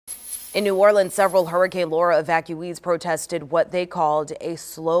In New Orleans, several Hurricane Laura evacuees protested what they called a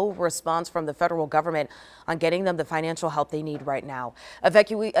slow response from the federal government on getting them the financial help they need right now.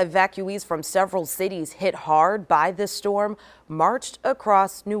 Evacuees from several cities hit hard by this storm marched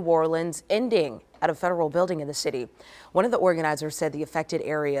across New Orleans, ending at a federal building in the city. One of the organizers said the affected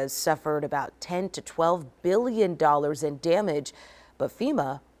areas suffered about $10 to $12 billion in damage, but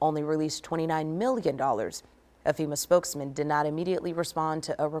FEMA only released $29 million. A FEMA spokesman did not immediately respond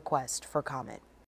to a request for comment.